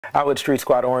Outlet Street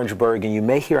Squad Orangeburg, and you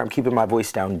may hear I'm keeping my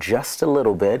voice down just a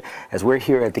little bit as we're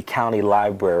here at the county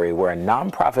library where a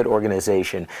nonprofit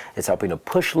organization is helping to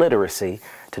push literacy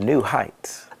to new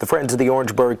heights. The Friends of the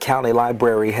Orangeburg County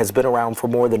Library has been around for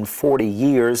more than 40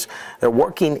 years. They're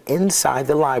working inside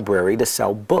the library to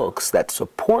sell books that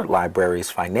support libraries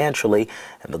financially,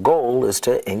 and the goal is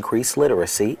to increase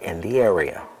literacy in the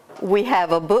area. We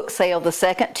have a book sale the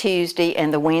second Tuesday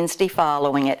and the Wednesday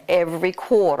following it every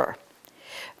quarter,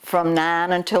 from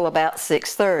 9 until about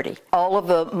 6:30. All of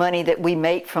the money that we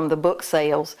make from the book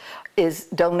sales is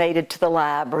donated to the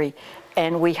library,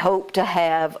 and we hope to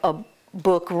have a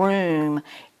book room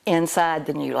inside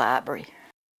the new library.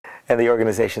 And the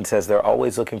organization says they're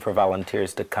always looking for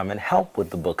volunteers to come and help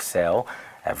with the book sale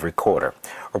every quarter.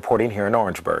 Reporting here in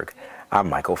Orangeburg, I'm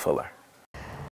Michael Fuller.